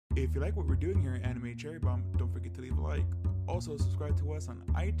If you like what we're doing here at Anime Cherry Bomb, don't forget to leave a like. Also, subscribe to us on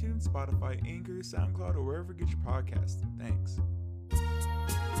iTunes, Spotify, Anchor, SoundCloud, or wherever you get your podcasts. Thanks.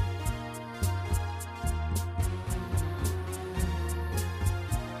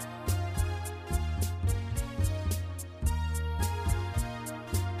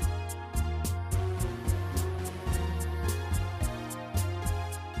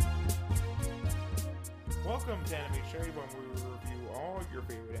 Welcome to Anime Cherry Bomb, where we review all your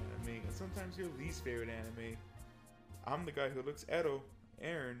favorite anime and sometimes your least favorite anime. I'm the guy who looks Edo,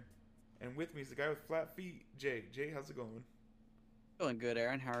 Aaron, and with me is the guy with flat feet, Jay. Jay, how's it going? Doing good,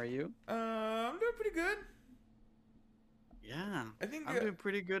 Aaron. How are you? I'm doing pretty good. Yeah, I think I'm doing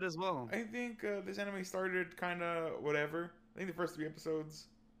pretty good as well. this anime started kind of whatever. I think the first 3 episodes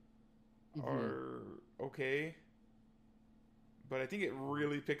hmm are okay, but I think it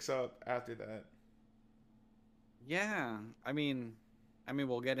really picks up after that. Yeah, I mean,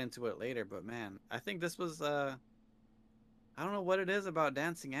 we'll get into it later, but man, I think this was I don't know what it is about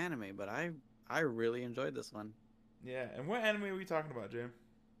dancing anime, but I really enjoyed this one. Yeah, and what anime are we talking about, Jim?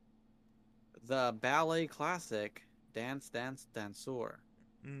 The ballet classic Dance Dance Danseur.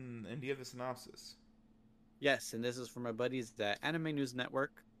 And do you have the synopsis? Yes, and this is from my buddies at Anime News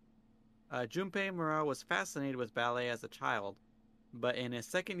Network. Junpei Murao was fascinated with ballet as a child, but in his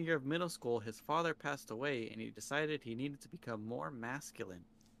second year of middle school, his father passed away and he decided he needed to become more masculine,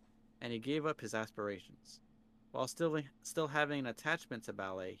 and he gave up his aspirations. While still having an attachment to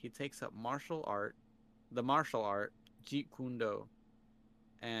ballet, he takes up the martial art Jeet Kune Do,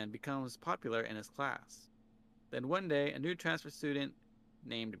 and becomes popular in his class. Then one day, a new transfer student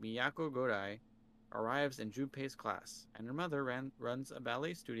named Miyako Godai arrives in Junpei's class, and her mother runs a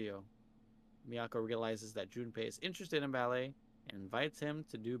ballet studio. Miyako realizes that Junpei is interested in ballet and invites him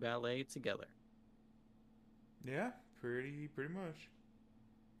to do ballet together. Yeah, pretty much.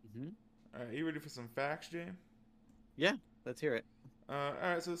 hmm All right, you ready for some facts, Jim? Yeah, let's hear it. All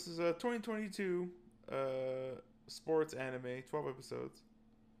right, so this is a 2022 sports anime, 12 episodes.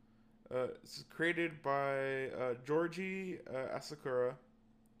 It's created by Georgie Asakura,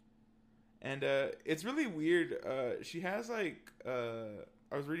 and it's really weird. She has I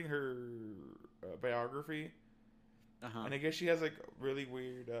was reading her biography, Uh huh. and I guess she has like really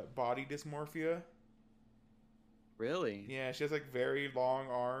weird body dysmorphia. Really? Yeah, she has like very long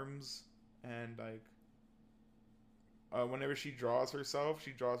arms, and like whenever she draws herself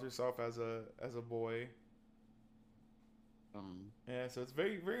as a boy. Um. Yeah, so it's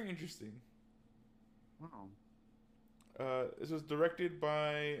very interesting. Wow. This was directed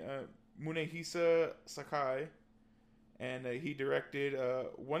by Munehisa Sakai, and he directed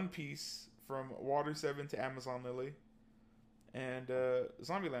One Piece from Water Seven to Amazon Lily, and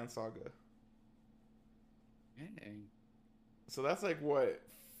Zombieland Saga. Hey. So that's like what,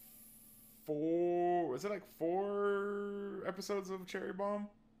 four? Was it like 4 episodes of Cherry Bomb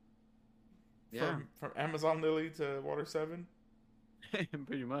Yeah. from Amazon Lily to Water Seven?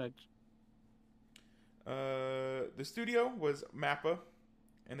 Pretty much. The studio was Mappa,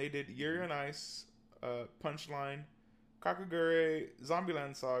 and they did Yuri on Ice, Punchline, Kakagure,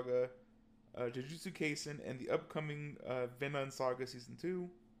 Zombieland Saga, Jujutsu Kaisen, and the upcoming Vinland Saga Season 2.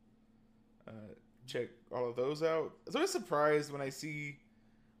 Uh, check all of those out. I was always surprised when I see,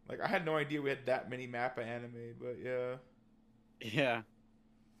 like, I had no idea we had that many Mappa anime, but yeah. Yeah.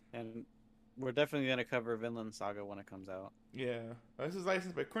 And we're definitely gonna cover Vinland Saga when it comes out. Yeah. This is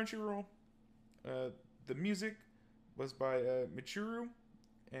licensed by Crunchyroll. Uh, the music was by Michiru,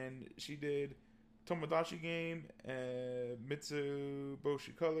 and she did Tomodachi Game,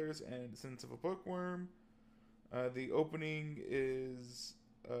 Mitsuboshi Colors, and Sense of a Bookworm. The opening is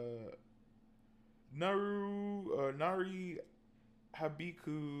Nari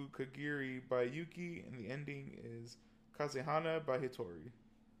Habiku Kagiri by Yuki, and the ending is Kazehana by Hitori.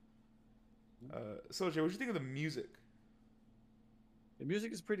 Soja, what do you think of the music? The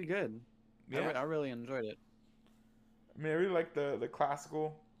music is pretty good. Yeah, I really enjoyed it. I mean, I really like the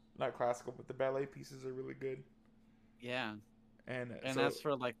classical, not classical, but the ballet pieces are really good. Yeah. And And so as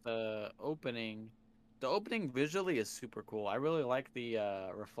for like the opening visually is super cool. I really like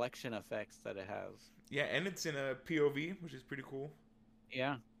the reflection effects that it has. yeah, and it's in a POV, which is pretty cool.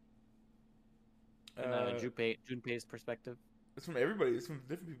 Yeah. In Uh, Junpei's perspective. it's from everybody. It's from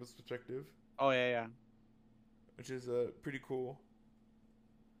different people's perspective, Oh yeah, yeah. which is pretty cool.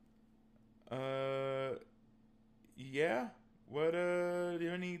 Uh, yeah. What do you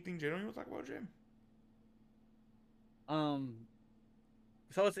have anything general you want to talk about, Jim? Um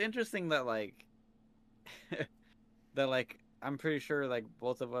so it's interesting that like that like I'm pretty sure like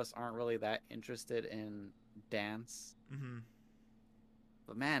both of us aren't really that interested in dance. Mm-hmm.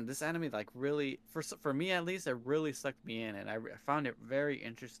 But man, this anime like really for me at least, it really sucked me in, and I found it very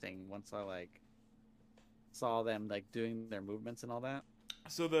interesting once I like saw them like doing their movements and all that.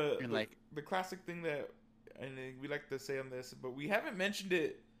 So the And the like, the classic thing that and we like to say on this, but we haven't mentioned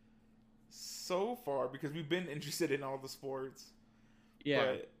it so far because we've been interested in all the sports, yeah,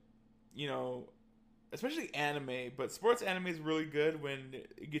 but you know, especially anime. But sports anime is really good when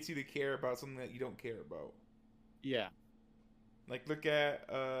it gets you to care about something that you don't care about. yeah, Like look at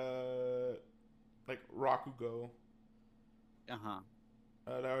like Rakugo, uh-huh.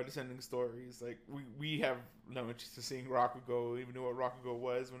 the Our Descending Stories. Like we have no interest in seeing Rakugo, even knew what Rakugo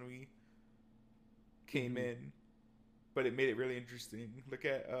was when we came Hmm. in, but it made it really interesting. Look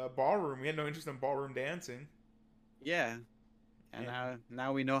at ballroom. We had no interest in ballroom dancing, Yeah. And and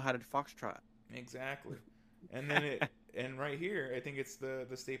now we know how to foxtrot. exactly, and then it and right here, I think it's the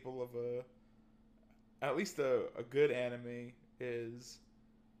staple of a at least a good anime is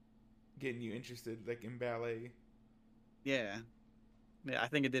getting you interested, like in ballet. Yeah. Yeah, I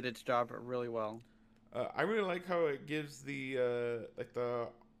think it did its job really well. I really like how it gives the like the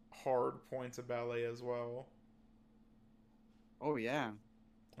hard points of ballet as well. Oh yeah.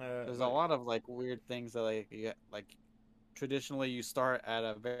 There's a Like lot of like weird things that like like traditionally you start at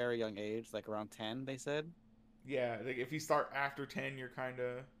a very young age, like around 10, they said. yeah, like if you start after 10, you're kind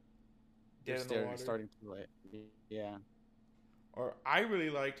of You're dead in the still water. starting to like, yeah. Or I really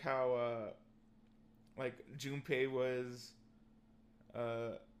liked how like Junpei was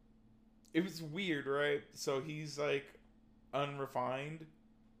uh it was weird, right? So he's like unrefined,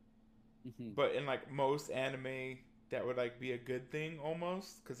 Hmm. but in like most anime that would like be a good thing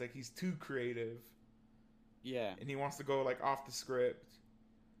almost cuz like he's too creative Yeah. and he wants to go like off the script.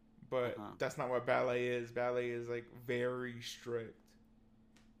 But Uh-huh. that's not what ballet is. Ballet is like very strict.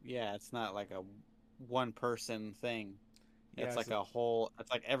 Yeah, it's not like a one person thing. It's Yeah, like so a whole,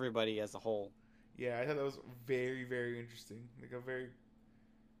 it's like everybody as a whole. yeah, I thought that was very very interesting. Like a very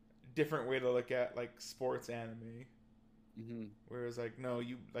different way to look at like sports anime. Hmm. Whereas like no,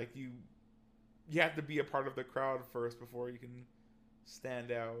 you have to be a part of the crowd first before you can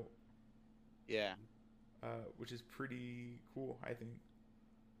stand out, Yeah. which is pretty cool, I think.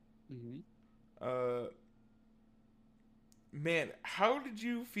 Hmm. Uh, man, how did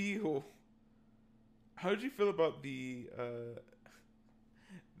you feel? How did you feel about the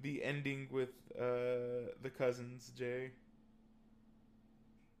ending with the cousins, Jay?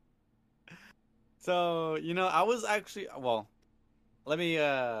 So, I was actually, well, let me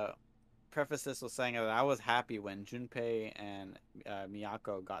preface this with saying that I was happy when Junpei and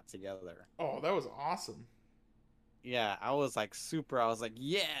Miyako got together. Oh, that was awesome. Yeah, I was like I was like,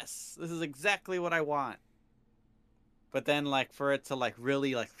 yes, this is exactly what I want. But then like for it to like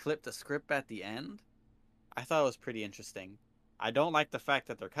really like flip the script at the end, I thought it was pretty interesting. I don't like the fact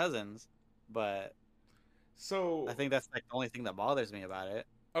that they're cousins, but I So think that's like the only thing that bothers me about it.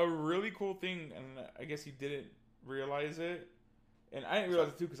 a really cool thing, and I guess you didn't realize it, and I didn't realize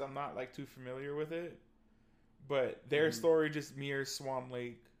it too because I'm not like too familiar with it. But their Hmm. story just mirrors Swan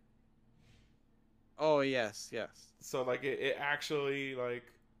Lake. Oh yes, yes. So like it actually like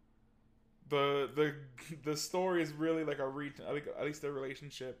the the story is really like I think at least the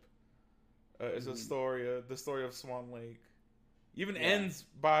relationship is a Hmm. story the story of Swan Lake. Even Yeah, ends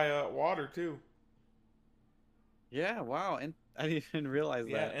by water too. yeah. Wow, and I didn't even realize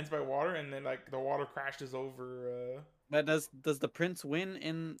Yeah, it that. ends by water, and then like the water crashes over. But does the prince win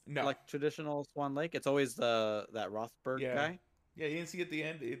in No, like traditional Swan Lake? It's always the that Rothberg yeah, guy. yeah. You didn't see at the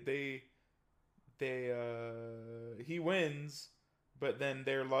end. They he wins, but then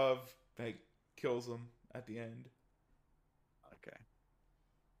their love like kills him at the end. Okay.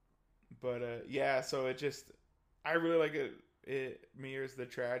 But yeah, so it just I really like it. It mirrors the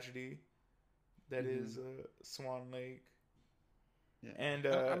tragedy that Hmm. is Swan Lake, Yeah. and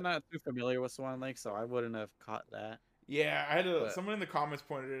I'm not too familiar with Swan Lake, so I wouldn't have caught that. yeah, I had But someone in the comments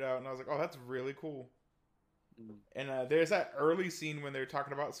pointed it out, and I was like, oh, that's really cool. mm, And there's that early scene when they're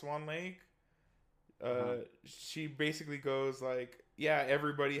talking about Swan Lake. uh-huh. She basically goes like, yeah,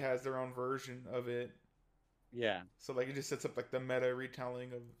 everybody has their own version of it. Yeah. So like it just sets up like the meta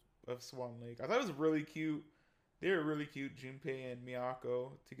retelling of Swan Lake. I thought it was really cute. They were really cute, Junpei and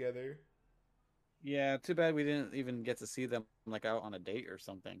Miyako together. Yeah, too bad we didn't even get to see them like out on a date or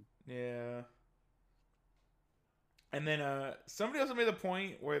something. Yeah. And then somebody also made a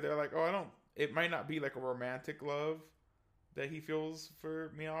point where they're like, "Oh, I don't. It might not be like a romantic love that he feels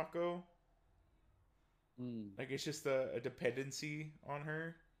for Miyako. Mm. Like it's just a dependency on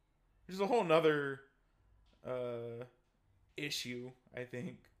her, which is a whole nother uh, issue. I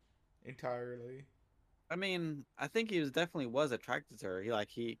think entirely. I mean, I think he was definitely was attracted to her.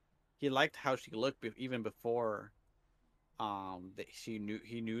 He liked how she looked even before that he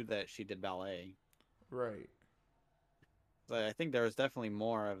knew that she did ballet. Right. So I think there was definitely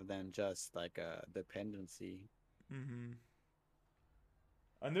more of than just like a dependency. Mm-hmm.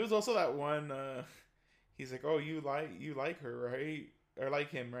 And there was also that one. He's like, "Oh, you like her, right? Or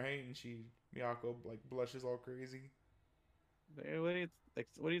like him, right?" And Miyako, like blushes all crazy. What are you like?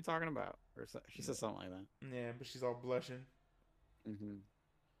 What are you talking about? She said Yeah, something like that. yeah, but she's all blushing. Hmm.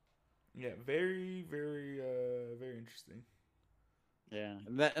 Yeah, very, very, very interesting. Yeah,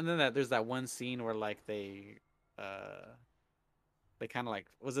 and then there's that one scene where like uh, they kind of like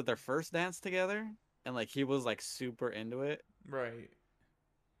was it their first dance together, and like he was like super into it, Right.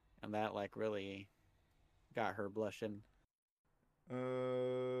 and that like really got her blushing.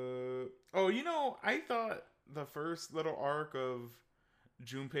 Oh, I thought the first little arc of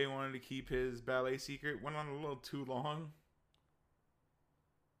Junpei wanted to keep his ballet secret went on a little too long.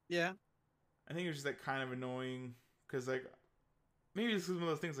 Yeah, I think it was just like kind of annoying because like maybe this is one of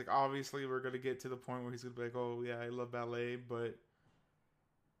those things like obviously we're gonna get to the point where he's gonna be like, oh yeah, I love ballet, but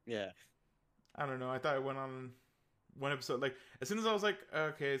yeah, I don't know. I thought it went on one episode like as soon as I was like,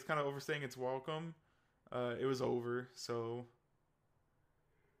 okay, it's kind of overstaying its welcome. It was over. So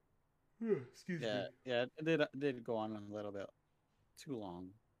excuse me, yeah. It did go on a little bit too long.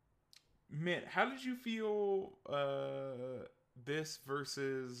 man. How did you feel? This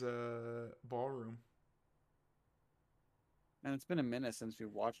versus ballroom. And it's been a minute since we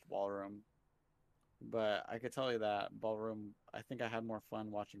watched Ballroom, but I could tell you that Ballroom. I think I had more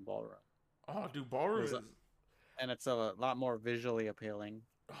fun watching Ballroom. Oh, dude, It ballroom was, is. and it's a lot more visually appealing.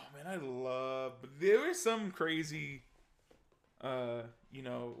 Oh man, I love. But there was some crazy.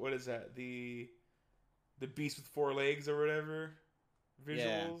 What is that? The beast with four legs or whatever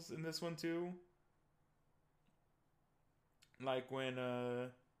Yeah. visuals in this one too. Like when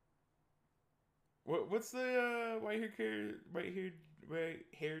what's the white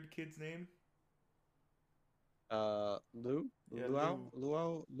haired kid's name? Yeah,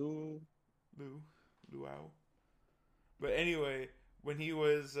 Luau. Lu, Luau. But anyway, when he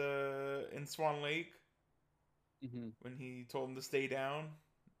was in Swan Lake, Hmm. when he told him to stay down,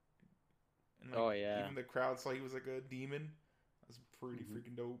 and like Oh yeah. even the crowd saw he was like a demon. That's pretty Hmm.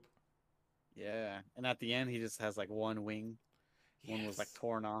 freaking dope. Yeah. And at the end, he just has like one wing. One was like Yes,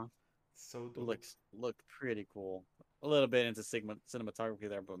 torn off. so It dope. looked pretty cool. A little bit into cinematography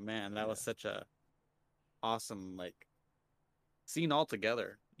there, but man, that Yeah, was such a awesome like scene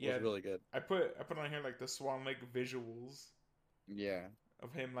altogether. It was yeah. really good. I put on here like the Swan Lake visuals Yeah.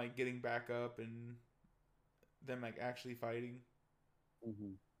 of him like getting back up and them like actually fighting.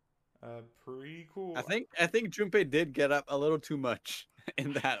 Hmm. Pretty cool. I think Junpei did get up a little too much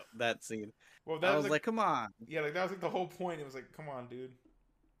in that scene. Well, I that was was like like, come on. yeah, like that was like the whole point. It was like, come on, dude.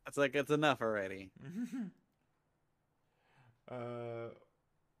 It's like it's enough already. uh,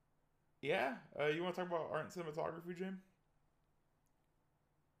 yeah. You want to talk about art and cinematography, Jim?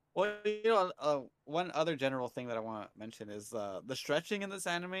 Well, one other general thing that I want to mention is the stretching in this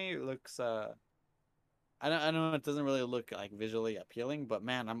anime looks I know it doesn't really look like visually appealing, but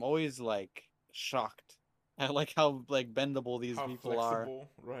man, I'm always like shocked at like how like bendable these How people are. flexible,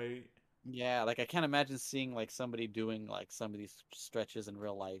 right? Yeah, like I can't imagine seeing like somebody doing like some of these stretches in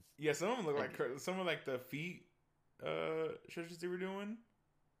real life. Yeah, some of them look like Like, some of like the feet stretches they were doing,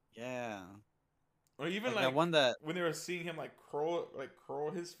 yeah, or even like that like one that, when they were seeing him like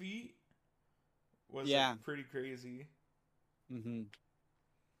curl his feet was like yeah, pretty crazy. hmm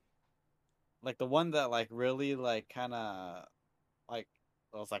like the one that like really like kind of like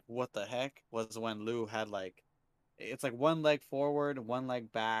I was like, what the heck was when Lou had like it's like one leg forward, one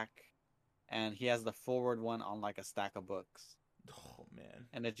leg back, and he has the forward one on like a stack of books, Oh man.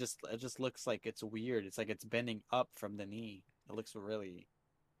 and it just looks like it's weird. It's like it's bending up from the knee. It looks really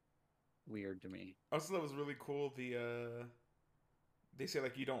weird to me. Also, that was really cool. They say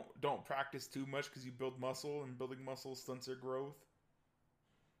like you don't practice too much because you build muscle, and building muscle stunts your growth.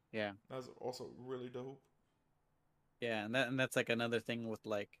 Yeah, That was also really dope. yeah, and that's like another thing with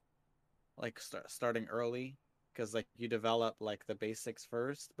like starting early because like you develop like the basics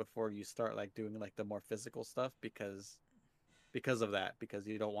first before you start like doing like the more physical stuff because of that because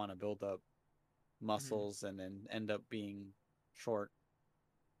you don't want to build up Mm-hmm. muscles and then end up being short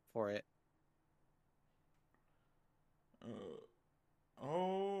for it.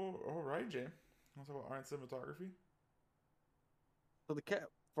 All right, Jay. Let's talk about art and cinematography. So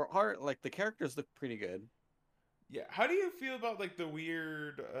for art, like the characters look pretty good. Yeah, how do you feel about like the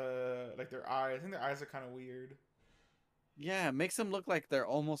weird, like their eyes? I think their eyes are kind of weird. Yeah, it makes them look like they're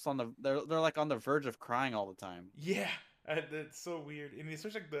almost on the they're like on the verge of crying all the time. Yeah, that's so weird, and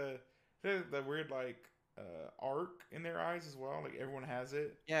especially like the weird like arc in their eyes as well. Like everyone has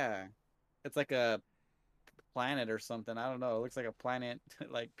it. Yeah. It's like a planet or something. I don't know. It looks like a planet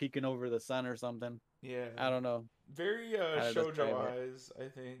like peeking over the sun or something. Yeah, I don't know very how to shojo describe it. eyes, I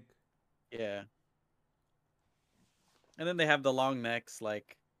think. Yeah. And then they have the long necks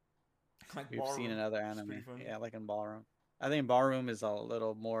like Like we've seen in ballroom, other which is pretty anime. funny. Yeah, like in Ballroom. I think Ballroom is a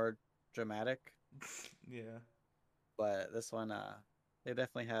little more dramatic, Yeah. but this one they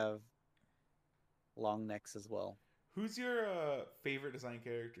definitely have long necks as well. Who's your favorite design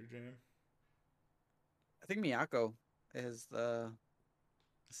character, Jim? I think Miyako is the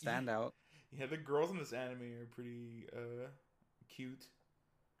Yeah, standout. yeah. The girls in this anime are pretty cute.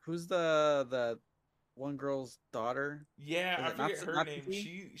 Who's the one girl's daughter? Yeah, Is I it forget her name.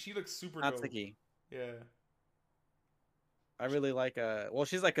 Natsuki? She looks super dope. Natsuki. Yeah. I really like well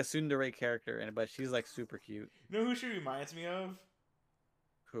she's like a tsundere character but she's like super cute. You know who she reminds me of?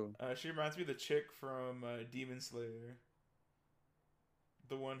 Who? She reminds me of the chick from Demon Slayer,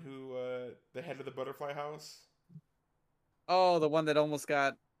 the one who the head of the butterfly house. Oh, the one that almost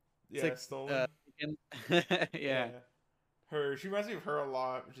got Yeah, took stolen. taken. Yeah, Yeah. her. She reminds me of her a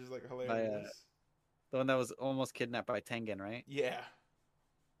lot, which is like By hilarious. the one that was almost kidnapped by Tengen, right? Yeah.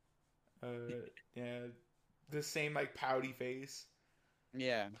 Yeah. The same like pouty face.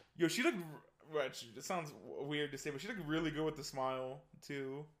 Yeah. Yo, she looked. Which it sounds weird to say, but she looked really good with the smile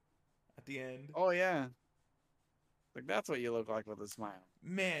too. At the end, Oh yeah. Like that's what you look like with a smile.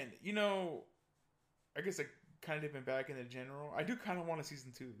 man, I guess like kind of dipping back into general. I do kind of want a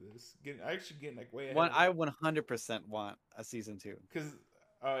season 2 of this. I actually getting like way ahead One of I it 100% want a season 2. because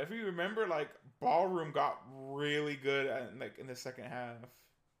if you remember, like Ballroom got really good like in the second half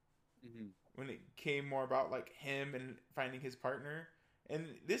Hmm. when it came more about like him and finding his partner. And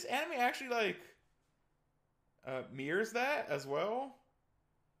this anime actually like mirrors that as well.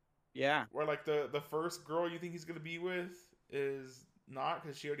 Yeah. Where like the first girl you think he's gonna be with is not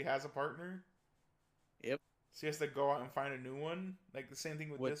because she already has a partner. Yep. So he has to go out and find a new one. Like the same thing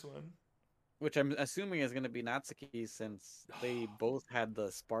with Which this one. which I'm assuming is going to be Natsuki since they both had the I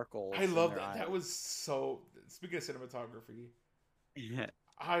sparkles in love their that. eyes. That was so. Speaking of cinematography, Yeah.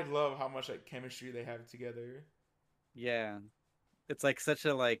 I love how much like chemistry they have together. Yeah. It's like such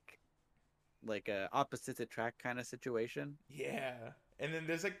a like a opposites attract kind of situation. Yeah, and then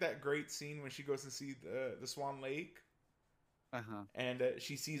there's like that great scene when she goes to see the Swan Lake, Uh-huh. and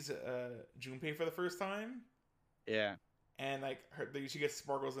she sees Junpei for the first time, Yeah. and like she gets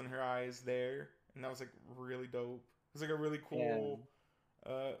sparkles in her eyes there, and that was like really dope. It was like a really Yeah. cool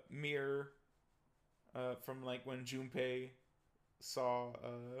mirror from like when Junpei saw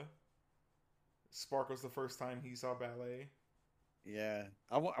sparkles the first time he saw ballet. Yeah.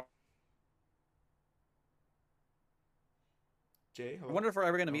 Jay, I hello. wonder if we're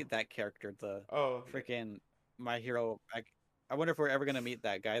ever gonna Oh, meet that character, the oh, freaking My Hero. I wonder if we're ever gonna meet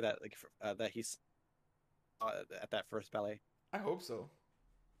that guy that that he saw at that first ballet. I hope so.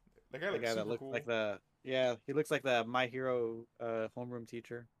 That guy The looks guy that super looked like cool. he looks like the My Hero homeroom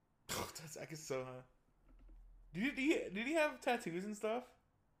teacher. I guess so. Huh? Did he have tattoos and stuff?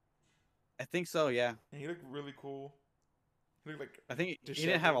 I think so. Yeah. And he looked really cool. He looked like I think he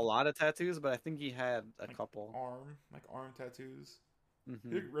didn't have a disheveled, lot of tattoos, but I think he had a like couple. arm tattoos. He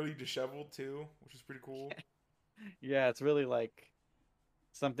Hmm. looked really disheveled too, which is pretty cool. Yeah, it's really like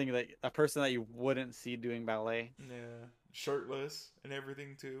something that a person that you wouldn't see doing ballet. Yeah, shirtless and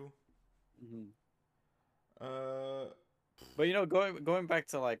everything too. Hmm. Uh, But going back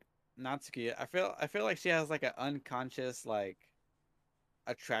to like Natsuki, I feel like she has like an unconscious like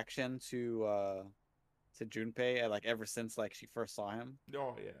attraction to Junpei like ever since like she first saw him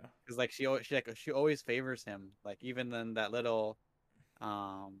oh yeah. because like she always favors him like even in that little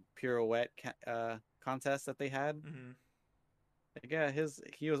pirouette contest that they had Hmm. like yeah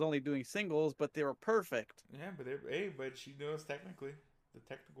he was only doing singles but they were perfect. Yeah, but hey, but she knows technically the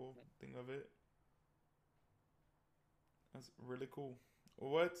technical thing of it. That's really cool.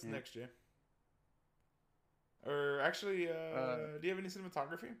 What's Yeah. next, Jay? Or actually, uh do you have any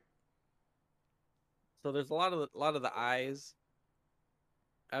cinematography? so there's a lot of the eyes.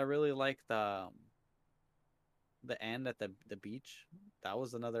 I really like the end at the beach. That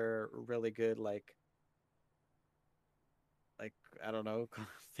was another really good like I don't know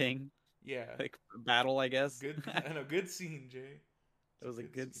thing Yeah, like battle I guess. good. I know, good scene, Jay. It It's was a a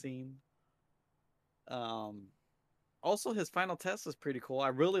good good scene. scene. Um, Also his final test was pretty cool. I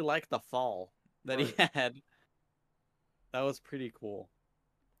really liked the fall that he Right. had. That was pretty cool.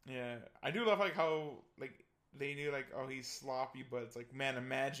 Yeah, I do love like how like they knew like, oh, he's sloppy, but it's like, man,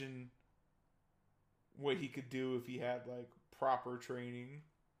 imagine what he could do if he had like proper training.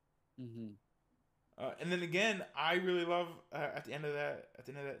 Mm-hmm. And then again, I really love at the end of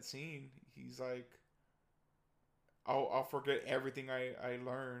that scene, he's like, I'll forget everything I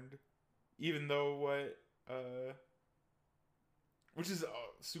learned, even though what which is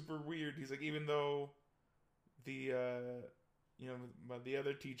super weird. He's like, even though the the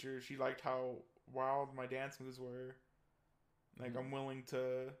other teacher, she liked how wild my dance moves were, like, I'm willing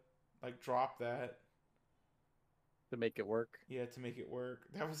to like drop that, To make it work. yeah, to make it work.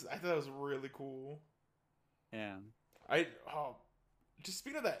 I thought that was really cool. Yeah. I oh, just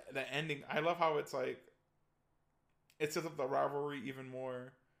speaking of that ending, I love how it's like it sets up the rivalry even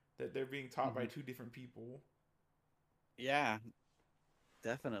more, that they're being taught by two different people. Yeah,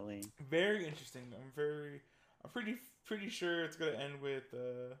 definitely. Very interesting. I'm pretty sure it's gonna end with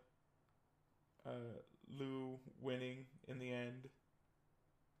Lou winning in the end.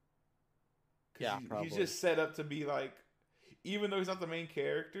 Yeah, He's probably. just set up to be like, even though he's not the main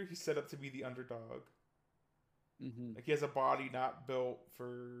character, he's set up to be the underdog. Mm-hmm. Like, he has a body not built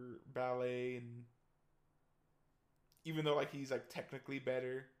for ballet, and even though like he's like technically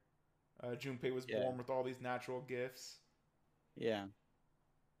better, Junpei was Yeah. born with all these natural gifts. Yeah.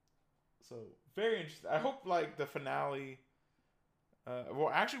 So very interesting. I hope like the finale. Well,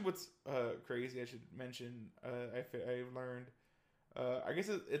 actually, what's crazy, I should mention. I learned. I guess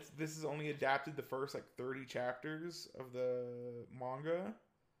it's this is only adapted the first like 30 chapters of the manga,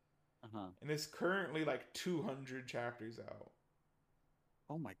 Uh-huh. and it's currently like 200 chapters out.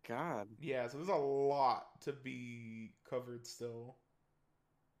 Oh my God. Yeah, so there's a lot to be covered still.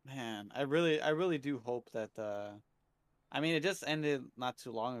 Man, I really do hope that I mean it just ended not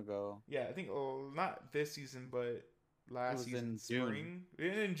too long ago. Yeah, I think not this season, but It last was season, in June. spring.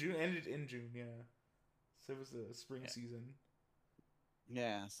 In June, ended in June. Yeah, so it was a spring Yeah. season.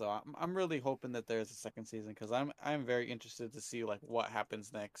 Yeah, so I'm really hoping that there's a second season because I'm very interested to see like what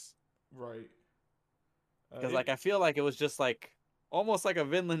happens next. Right. Because like I feel like it was just like almost like a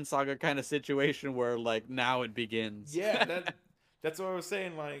Vinland Saga kind of situation where like now it begins. Yeah, that's what I was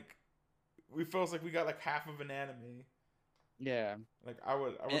saying. Like, we felt like we got like half of an anime. Yeah. Like, I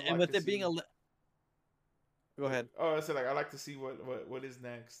would And like with to it being see. go ahead. Oh, I said like I like to see what is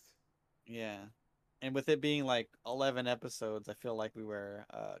next. Yeah. And with it being like 11 episodes, I feel like we were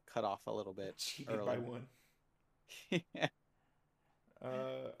cut off a little bit Cheated by early. one. Yeah.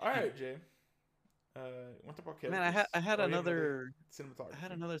 All right, Jay. Want to talk about Man, characters? I had Oh, you have another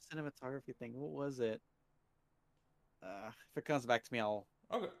another cinematography. cinematography thing. What was it? If it comes back to me, I'll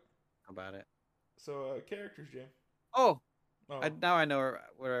Okay. talk about it. So characters, Jay. Oh, Oh, now I know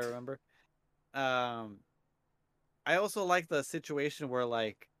what I remember. Um, I also like the situation where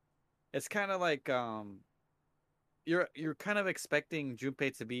like it's kind of like you're kind of expecting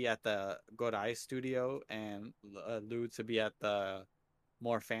Junpei to be at the Godai studio and Lu to be at the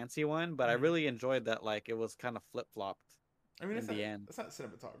more fancy one, but I mhm. really enjoyed that like it was kind of flip-flopped I mean, in the end. that's not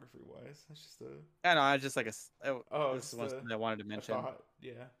cinematography wise. That's just a I know, I just like oh, this is just one thing I wanted to a mention. thought.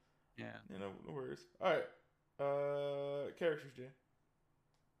 Yeah. Yeah. You know, no worries. All right. Characters, Jay.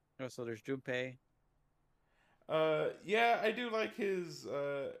 Oh, so there's Junpei. Yeah, I do like his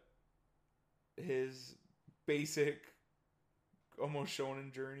basic, almost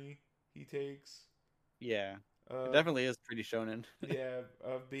shonen journey he takes. Yeah. It Uh, definitely is pretty shonen. yeah,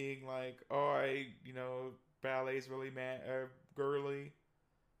 of being like, oh, ballet's really girly.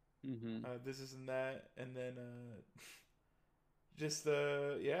 Hmm. This isn't that, and then just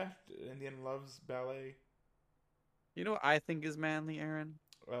yeah, in the end loves ballet. You know what I think is manly, Aaron?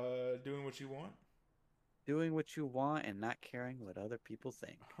 Doing what you want. Doing what you want and not caring what other people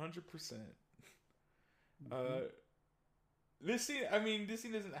think. 100%. Hmm. Uh, this scene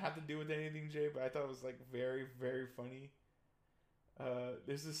doesn't have to do with anything, Jay, but I thought it was like very, very funny.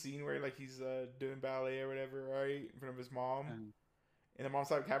 There's a scene where like he's doing ballet or whatever, right, in front of his mom, Um, and the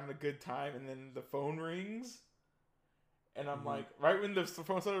mom's like having a good time, and then the phone rings, and I'm mhm. like, right when the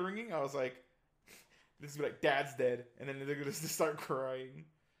phone started ringing, I was like, this is like Dad's dead, and then they're gonna just start crying,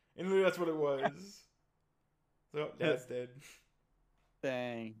 and literally that's what it was. So Dad's dead.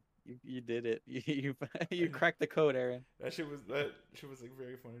 Dang, you did it. You I you know. cracked the code, Aaron. That shit was like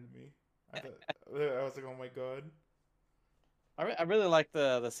very funny to me. I was like, oh my god. I really like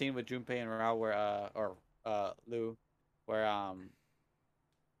the scene with Junpei and Rao where or Lu where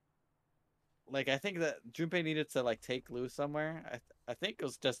like I think that Junpei needed to like take Lu somewhere. I think it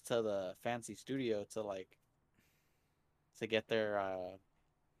was just to the fancy studio to like to get their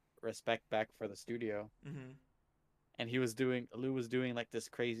respect back for the studio. Hmm. And Lu was doing like this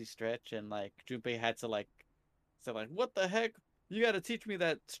crazy stretch and like Junpei had to like So like, what the heck? You got to teach me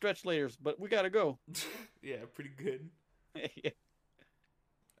that stretch layers, but we gotta go. Yeah, pretty good.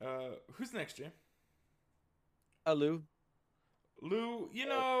 Who's next, Jay? Alu. Lou.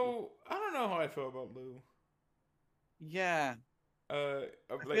 I don't know how I feel about Lou. Yeah, Uh,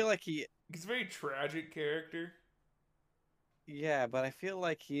 I feel like like he. he's a very tragic character. Yeah, but I feel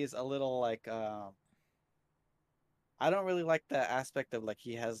like he's a little like. I don't really like the aspect of like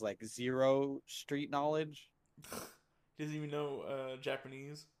he has like zero street knowledge. Doesn't even know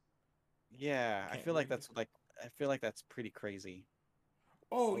Japanese. Yeah, I Can't feel like read. that's like I feel like that's pretty crazy.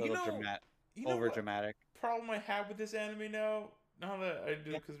 Oh, A little dramatic, you know over what dramatic. problem I have with this anime now? Now that I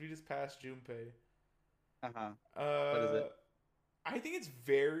do, Yeah. because we just passed Junpei. Uh-huh. What is Uh, it? I think it's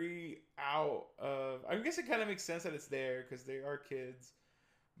very out of. I guess it kind of makes sense that it's there because they are kids,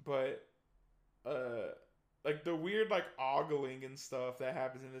 but uh, like the weird like ogling and stuff that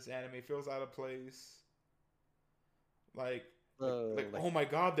happens in this anime feels out of place. Like, Like oh my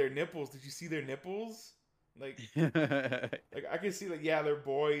god, their nipples! Did you see their nipples? Like, I can see like yeah, they're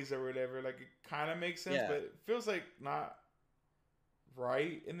boys or whatever. Like it kind of makes sense, yeah. but it feels like not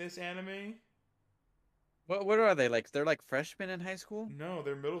right in this anime. What are they like? They're like freshmen in high school? No,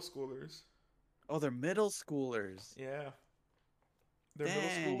 they're middle schoolers. Oh, they're middle schoolers. Yeah, they're middle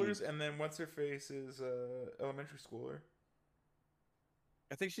Dang. schoolers, and then what's her face is elementary schooler.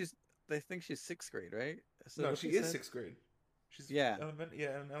 I think she's they think she's sixth grade, right? So No, what she they is said? sixth grade. She's Yeah.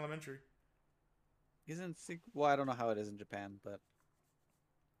 yeah, in elementary. Isn't six well, I don't know how it is in Japan, but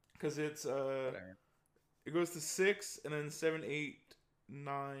Because whatever. it goes to six, and then seven, eight,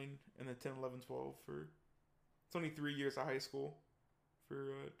 nine, and then 10, 11, 12 for. It's only 3 years of high school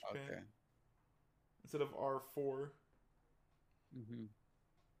for Japan Okay. instead of R4. Hmm.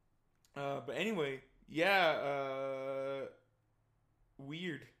 But anyway, yeah,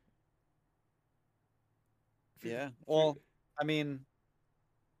 weird. Yeah. Well, I mean,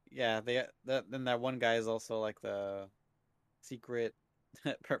 yeah, then that one guy is also like the secret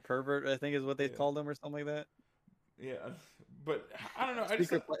pervert, I think is what they Yeah, called him or something like that. yeah, but I don't know. I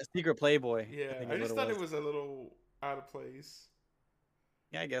just thought, Secret playboy, I yeah, think I is what just it thought it was. was a little out of place.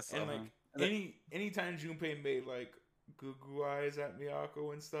 Yeah, I guess And so, like huh? And it, anytime Junpei made like goo goo eyes at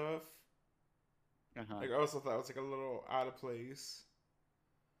Miyako and stuff, uh-huh. like I also thought it was like a little out of place.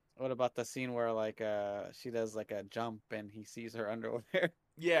 What about the scene where like she does like a jump and he sees her underwear?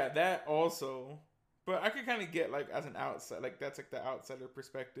 Yeah, that also. But I could kind of get like as an outside, like that's like the outsider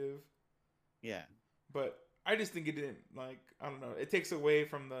perspective. Yeah. But I just think it didn't like I don't know. It takes away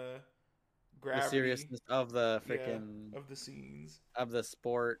from the The gravity, seriousness of the yeah, freaking of the scenes. of the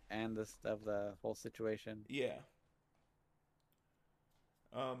sport and of the whole situation. Yeah.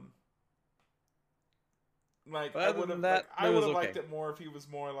 Um. Like But other than that, I it would was have liked okay. it more if he was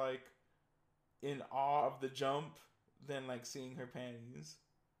more like in awe of the jump than like seeing her panties,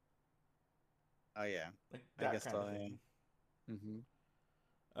 Oh yeah. like I that guess kind so, of thing. yeah. Hmm.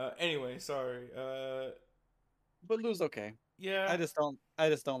 Anyway, sorry. But Lou's okay. Yeah. I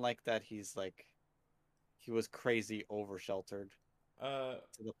just don't like that he's like he was crazy over sheltered Uh,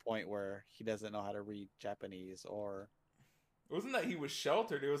 to the point where he doesn't know how to read Japanese or it wasn't that he was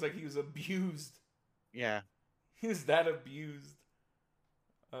sheltered. It was like he was abused. yeah. He was that abused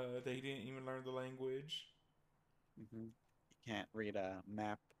that he didn't even learn the language. Hmm. He can't read a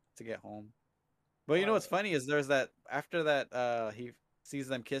map to get home. But you know Uh, what's funny is there's that after that he sees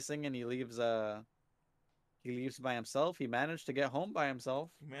them kissing and he leaves by himself. He managed to get home by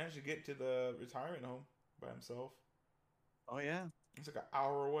himself. he managed to get to the retirement home by himself. Oh yeah. It's like an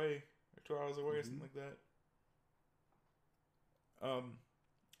hour away or 2 hours away or something Hmm. like that.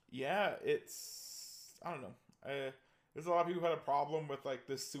 Yeah, it's I don't know. There's a lot of people who had a problem with like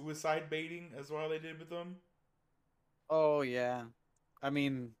the suicide baiting as well. They did with them. Oh yeah. I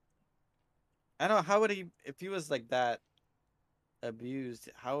mean, I don't know how would he if he was like that abused,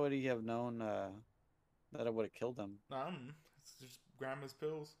 how would he have known that it would have killed him? It's just grandma's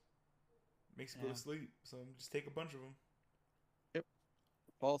pills makes you go Yeah. to sleep. So just take a bunch of them. Yep.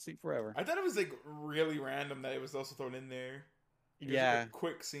 Fall asleep forever. I thought it was like really random that it was also thrown in there. It was like a Yeah.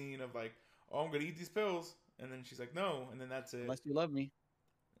 quick scene of like, oh, I'm gonna eat these pills, and then she's like, no, and then that's it. Unless you love me,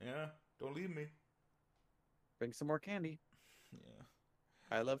 Yeah, don't leave me. bring some more candy. Yeah,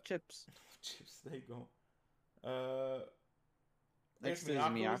 I love chips. chips. There you go. Uh, I guess Next is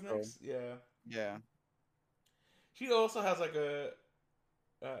Miyako was Miyako. next. Yeah, Yeah. she also has like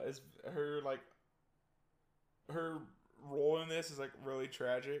is her like her role in this is like really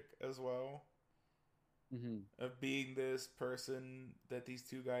tragic as well Hmm. of being this person that these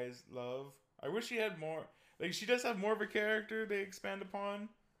two guys love. I wish she had more. Like she does have more of a character they expand upon.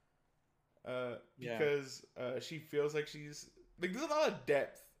 Yeah. because she feels like she's like there's a lot of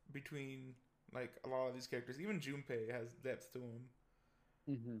depth between like a lot of these characters. Even Junpei has depth to him.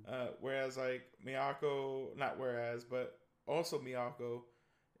 Hmm. Whereas like Miyako, not whereas, but also Miyako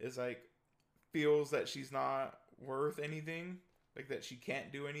is like feels that she's not worth anything, like that she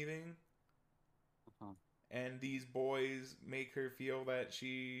can't do anything, Uh-huh. and these boys make her feel that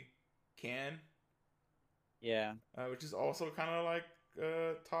she can, Yeah. which is also kind of like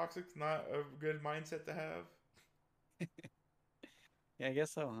toxic, not a good mindset to have. Yeah, I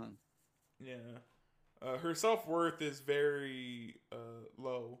guess so, huh? Yeah, her self worth is very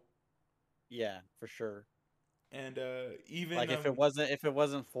low, Yeah, for sure. and even Like if it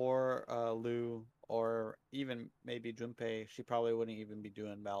wasn't for Lou or even maybe Junpei, she probably wouldn't even be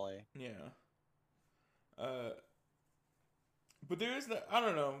doing ballet. yeah, uh, but there is the I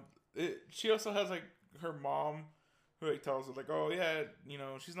don't know. She also has like her mom who like tells her like, oh yeah, you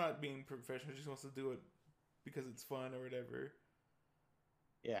know, she's not being professional. She just wants to do it because it's fun or whatever.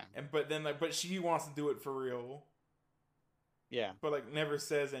 Yeah. And but then like, but she wants to do it for real, Yeah. but like never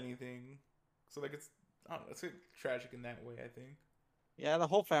says anything. So like it's I don't know. It's like tragic in that way. I think. Yeah, the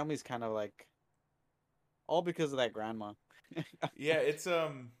whole family's kind of like all because of that grandma. Yeah,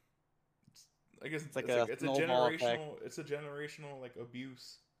 I guess It's like it's a like snowball effect. it's a generational like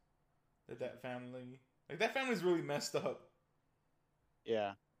abuse that family like that family's really messed up.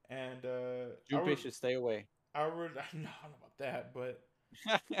 Yeah. And Junpei should stay away. I would I don't know about that, but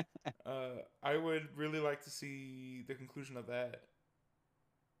I would really like to see the conclusion of that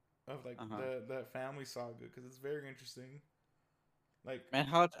of like Uh-huh. that family saga because it's very interesting. Like Man,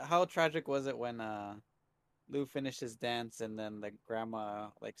 how tragic was it when Lou finished his dance and then the grandma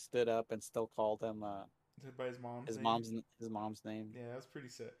like stood up and still called him by his mom's name. his mom's name. Yeah, that's pretty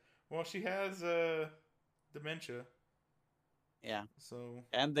sad. Well, she has dementia, Yeah. so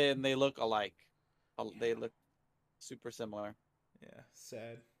And then they look alike. They yeah, look super similar. yeah,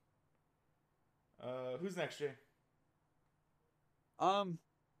 sad. Who's next, Jay? Um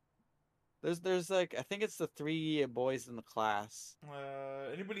there's like I think it's the three boys in the class.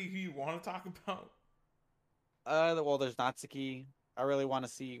 Anybody who you want to talk about? Well, there's Natsuki. I really want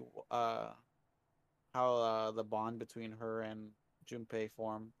to see uh how the bond between her and Junpei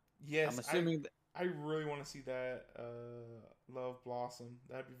form. I'm Yes, assuming I really want to see that love blossom.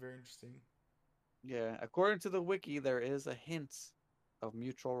 That'd be very interesting. yeah, according to the wiki there is a hint of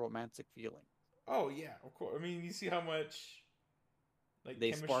mutual romantic feeling. Oh yeah, of course. I mean, you see how much like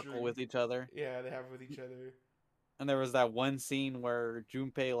They sparkle chemistry, with each other. yeah, they have with each other. And there was that one scene where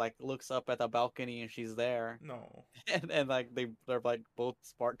Junpei like looks up at the balcony and she's there. No, And like they're like both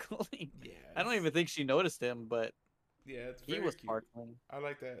sparkling. yeah, I don't even think she noticed him, but it's he very was cute. sparkling. I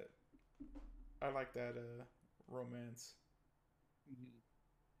like that. I like that romance. Mhm.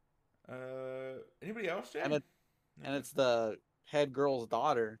 Anybody else, Jay? And it and Okay. it's the head girl's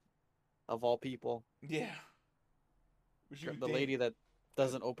daughter of all people. Yeah, which you would The think. lady that Uh,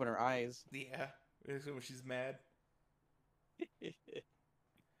 doesn't open her eyes. yeah, when she's mad.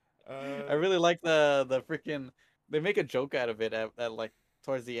 I Uh, really like the freaking. They make a joke out of it at like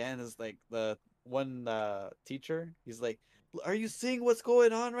towards the end. Is like the one teacher. He's like, "Are you seeing what's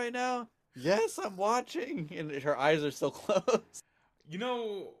going on right now?" Yes, I'm watching, and her eyes are so closed. you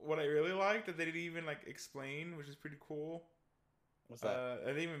know what I really like that they didn't even like explain, which is pretty cool. What's that? I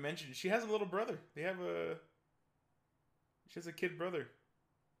didn't even mention she has a little brother. She has a kid brother.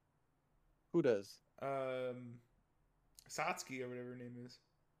 Who does? Um, Satsuki or whatever her name is.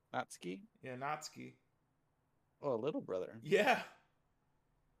 Natsuki? Yeah, Natsuki. Oh, a little brother. Yeah,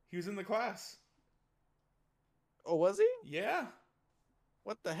 he was in the class. Oh, was he? Yeah.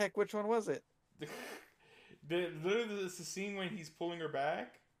 What the heck? Which one was it? Literally, it's the scene when he's pulling her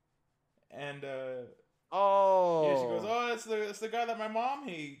back, and yeah, she goes, Oh, "Oh, it's the guy that my mom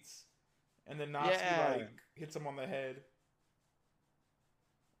hates," and then Natsuki yeah. like hits him on the head,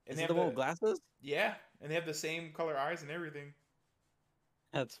 and Is they it have the one the with glasses? yeah, and they have the same color eyes and everything.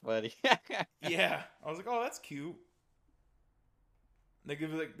 That's funny. Yeah, I was like, "Oh, that's cute." They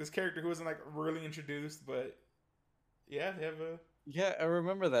give like this character who wasn't like really introduced, but yeah, they have a Yeah, I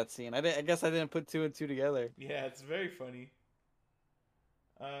remember that scene. I guess I didn't put two and two together. yeah, it's very funny.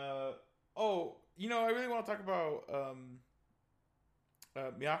 Uh oh, I really want to talk about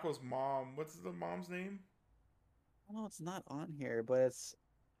Miyako's mom. What's the mom's name? No, it's not on here, but it's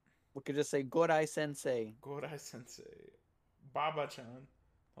we could just say Godai Sensei, Godai Sensei, Baba-chan,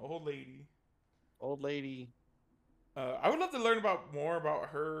 the old lady. old lady. I would love to learn about more about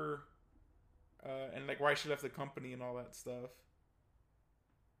her and like why she left the company and all that stuff.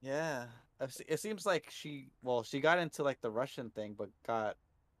 Yeah, it seems like she got into like the Russian thing, but got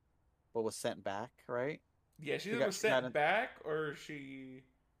but was sent back, right? Yeah, she She either got was she got sent in. back or she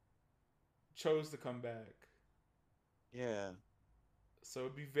chose to come back. Yeah, So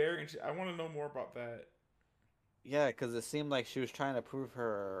it'd be very interesting. I want to know more about that. yeah, because it seemed like she was trying to prove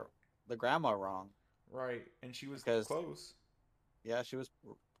her the grandma wrong Right. And she was because close. yeah, she was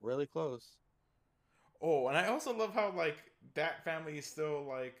really close. Oh, and I also love how like that family is still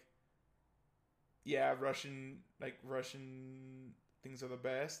like, yeah, Russian things are the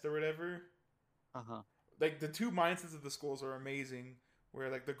best or whatever. Uh huh. Like the two mindsets of the schools are amazing. Where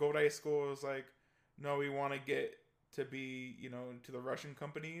like the Godai school is like, no, we want to get to be, into the Russian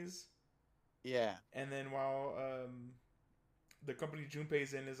companies, Yeah, and then while the company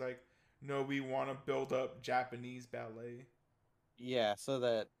Junpei's in is like, no, we want to build up Japanese ballet. yeah, so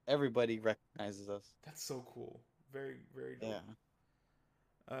that everybody recognizes us. That's so cool. Very very Yeah.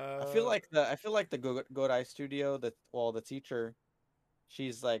 dope. Uh, I feel like the Godai studio, the teacher,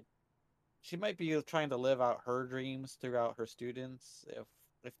 she's like she might be trying to live out her dreams throughout her students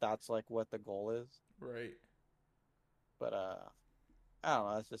if that's like what the goal is. right. But I don't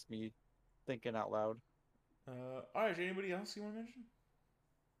know, that's just me thinking out loud. All right. Is there anybody else you want to mention?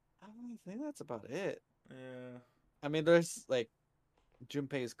 I don't think that's about it. Yeah. I mean, there's like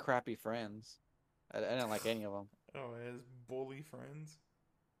Junpei's crappy friends. I didn't like any of them. Oh, his bully friends.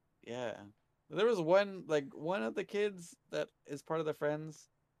 Yeah. There was one of the kids that is part of the friends,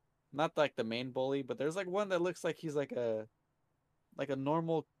 not like the main bully, but there's like one that looks like he's like a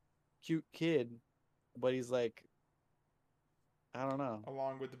normal cute kid, but he's like I don't know.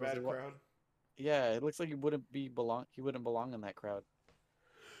 Along with the Was it bad what? crowd. Yeah, it looks like he wouldn't belong in that crowd.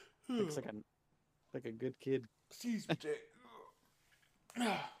 Looks like a good kid. Excuse me, Jay.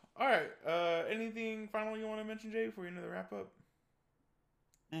 All right. Anything final you want to mention, Jay, before you end the wrap up?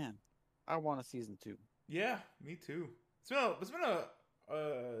 Man, I want a season 2. Yeah, me too. It's been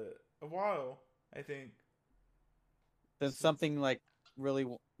a while, I think. Then Since something like really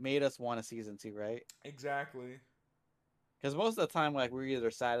made us want a season 2, right? exactly. Because most of the time, like we're either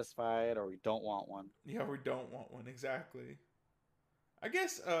satisfied or we don't want one. Yeah, we don't want one exactly. I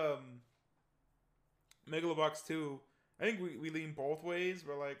guess Megalobox 2, I think we lean both ways.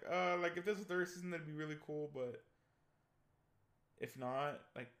 We're like if there's a third season that'd be really cool, but if not,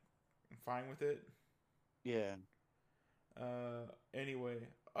 like I'm fine with it. Yeah. Anyway.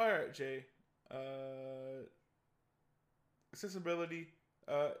 Alright, Jay. Uh accessibility.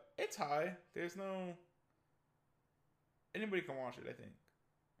 It's high. There's no anybody can watch it, I think.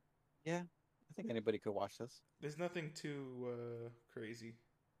 Yeah. I think anybody could watch this. There's nothing too crazy.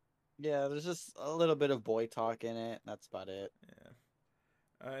 Yeah, there's just a little bit of boy talk in it. That's about it.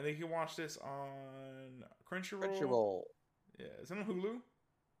 Yeah. And they can watch this on Crunchyroll. Crunchyroll. Yeah, is it on Hulu?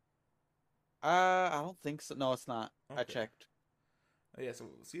 I don't think so. No, it's not. I Okay. checked. Yeah, so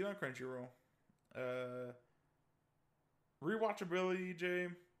we'll see it on Crunchyroll. Uh, rewatchability, Jay.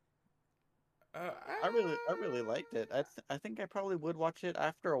 Uh, I really liked it. I think I probably would watch it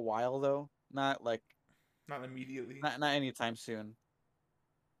after a while though. Not like not immediately. not anytime soon.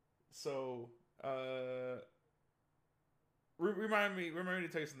 So, remind me to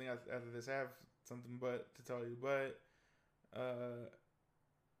tell you something after this. I have something but to tell you, but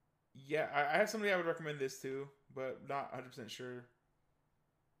yeah, I have somebody I would recommend this to, but not 100% sure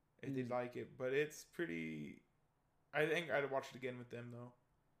if they'd Mm. like it. But it's pretty. I think I'd watch it again with them though,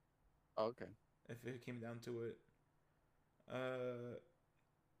 Okay. if it came down to it.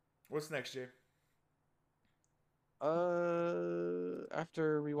 What's next, Jay?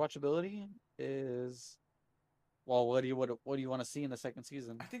 After rewatchability is what do you want to see in the second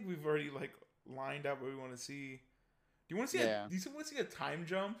season? I think we've already like lined up what we want to see. Do you want to see Yeah. Do you want to see a time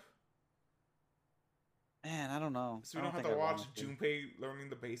jump? Man, I don't know. So I we don't don't have think to I watch want Junpei learning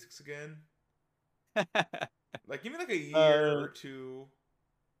the basics again. to. Like give me like a year uh, or two.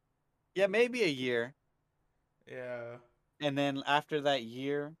 yeah, maybe a year, Yeah, and then after that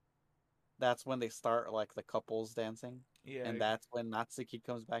year, that's when they start like the couples dancing, yeah. and that's when Natsuki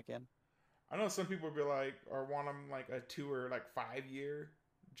comes back in. I know some people would be like, or want them like a 2 or like 5 year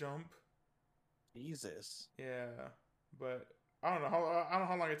jump. Jesus. Yeah, but I don't know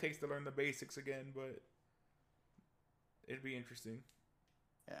how long it takes to learn the basics again, but it'd be interesting.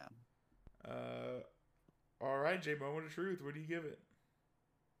 Yeah. Uh, all right, J Moment of Truth. What do you give it?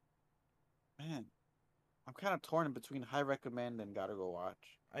 Man, I'm kind of torn between high recommend and gotta go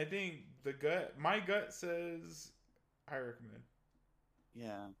watch. I think my gut says I recommend.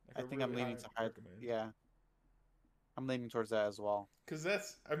 Yeah, Like I a think I'm really leaning high to high. recommend. Yeah, I'm leaning towards that as well. Because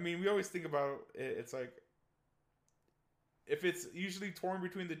I mean, we always think about it. It's like, if it's usually torn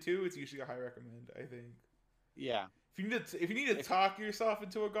between the two, it's usually a high recommend, I think. Yeah, If you need to if, talk yourself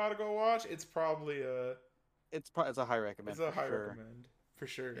into a gotta go watch, it's probably it's a high it's recommend a for high sure. recommend for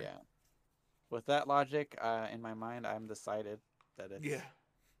sure. Yeah. With that logic, in my mind, I'm decided that Yeah, it's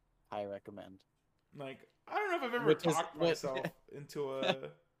high recommend. like I don't know if I've ever Which is talked what myself into a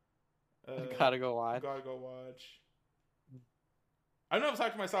I gotta go watch. gotta go watch. I don't know if I've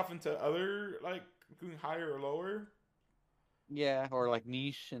talked myself into other like going higher or lower. Yeah, or like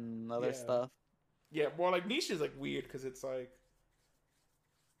niche and other Yeah, stuff. yeah. Well, like niche is like weird because it's like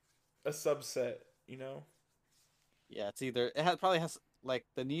a subset, you know. Yeah, it's either probably has like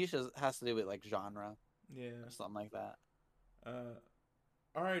the niche has to do with like genre Yeah. or something like that. Uh,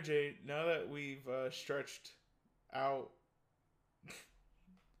 all right, Jay. Now that we've stretched out,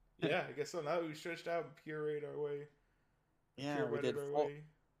 yeah, I guess so. Now that we've stretched out and Yeah, pirouetted our way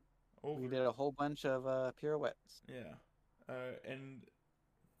we over. did a whole bunch of pirouettes. Yeah. And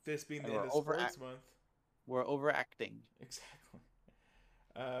this being And the end of Sports Month, we're overacting. exactly.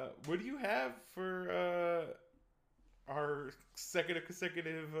 What do you have for our second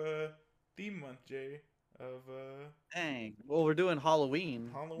consecutive theme month, Jay? Of Dang. Well, we're doing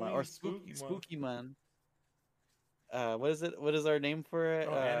Halloween or Halloween spooky month. spooky month. What is it? What is our name for it?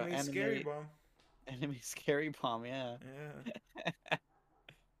 Oh, anime scary bomb. anime scary bomb, yeah. Yeah.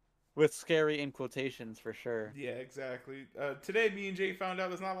 With scary in quotations for sure. Yeah, exactly. Today, me and Jay found out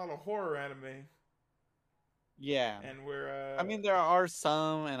there's not a lot of horror anime, Yeah. and we're I mean, there are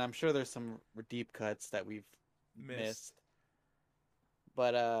some, and I'm sure there's some deep cuts that we've missed.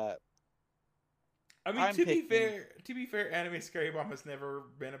 But I mean, I'm picking. to be fair, anime scary bomb has never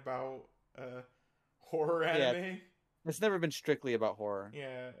been about horror Yeah, anime. it's never been strictly about horror.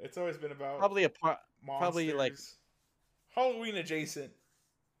 Yeah, it's always been about Probably monsters, probably like Halloween adjacent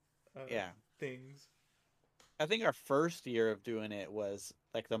yeah. things. I think our first year of doing it was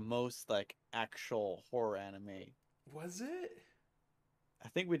like the most like actual horror anime. Was it? I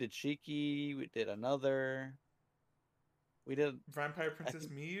think we did Shiki, we did another. We did Vampire Princess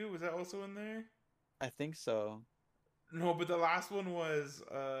Miyu? Was that also in there? I think so. No, but the last one was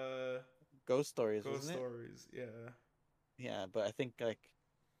Ghost Stories, Ghost wasn't it? Stories. Yeah. Yeah, but I think like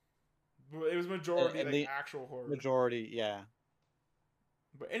But it was majority at like the actual horror. majority, yeah.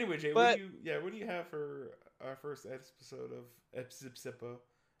 But anyway, Jay, But what do you have for our first episode of episode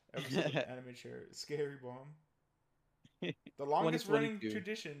of Anime Chair Scary Bomb? The longest running 2022.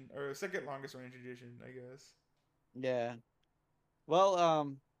 tradition, or second longest running tradition, I guess. Yeah. Well,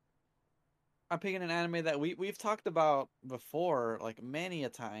 I'm picking an anime that we've talked about before, like many a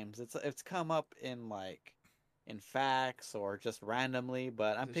times. It's come up in like in facts or just randomly,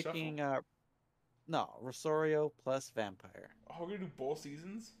 but I'm The shuffle. picking no, Rosario plus Vampire. Oh, we're gonna do both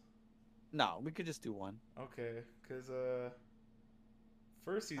seasons. No, we could just do one. Okay, because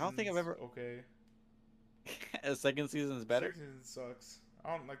first I don't think I've season's ever okay. the second season is better. Second season sucks.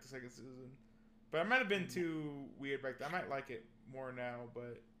 I don't like the second season, but I might have been too weird back then. I might like it more now,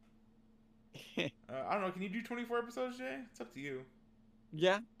 but I don't know. Can you do 24 episodes, Jay? It's up to you.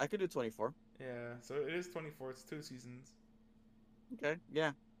 Yeah, I could do 24. Yeah, so it is 24. It's 2 seasons. Okay,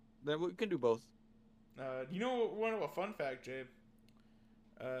 yeah. Then we can do both. You know one of a fun fact, Jay?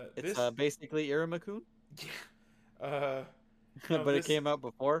 It's This basically Iruma-kun, yeah. No, but it this came out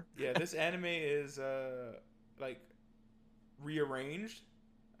before. yeah, this anime is like rearranged,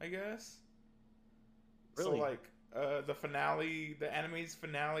 I guess. So Really? like the finale, the anime's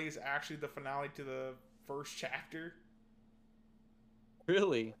finale is actually the finale to the first chapter.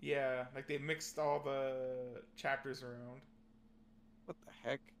 Really? Yeah, like they mixed all the chapters around. What the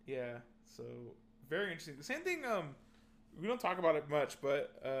heck? Yeah, so very interesting. The same thing. We don't talk about it much,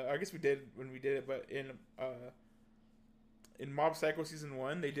 but I guess we did when we did it. But in Mob Psycho season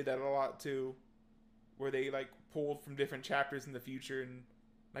 1, they did that a lot too, where they like pulled from different chapters in the future and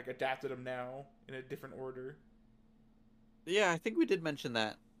like adapted them now in a different order. Yeah, I think we did mention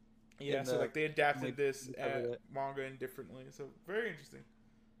that. Yeah, so like they adapted this we covered it. manga in differently. So very interesting.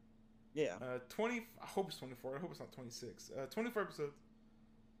 Yeah. 20. I hope it's 24. I hope it's not 26. 24 episodes.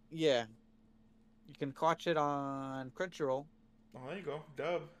 Yeah. You can watch it on Crunchyroll. Oh, there you go.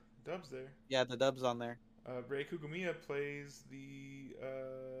 Dub's there. Yeah, the dub's on there. Rei Kugumiya plays the.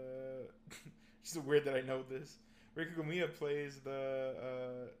 It's just weird that I know this. Rei Kugumiya plays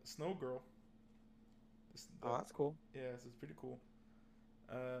the Snow Girl. Oh, that's cool. Yeah, so it's pretty cool.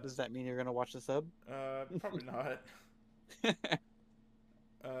 Does that mean you're gonna watch the sub? Probably not.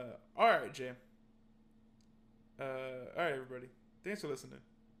 All right, Jay. All right, everybody. Thanks for listening.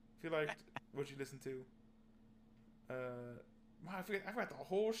 If you liked what you listened to, wow, I forgot the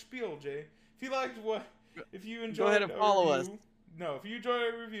whole spiel, Jay. If you liked if you enjoyed Go ahead and follow us. No, if you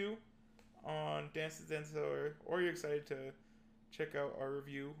enjoyed a review on Dance to Dance, or you're excited to check out our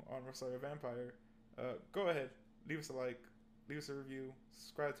review on Rosario Vampire, go ahead, leave us a like, leave us a review,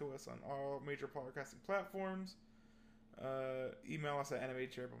 subscribe to us on all major podcasting platforms, email us at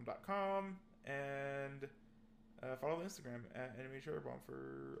animatedcherbomb.com, and follow the Instagram at animatedcherbomb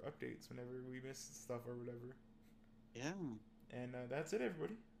for updates whenever we miss stuff or whatever. Yeah. And that's it,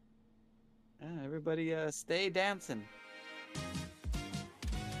 everybody. Yeah, everybody stay dancing.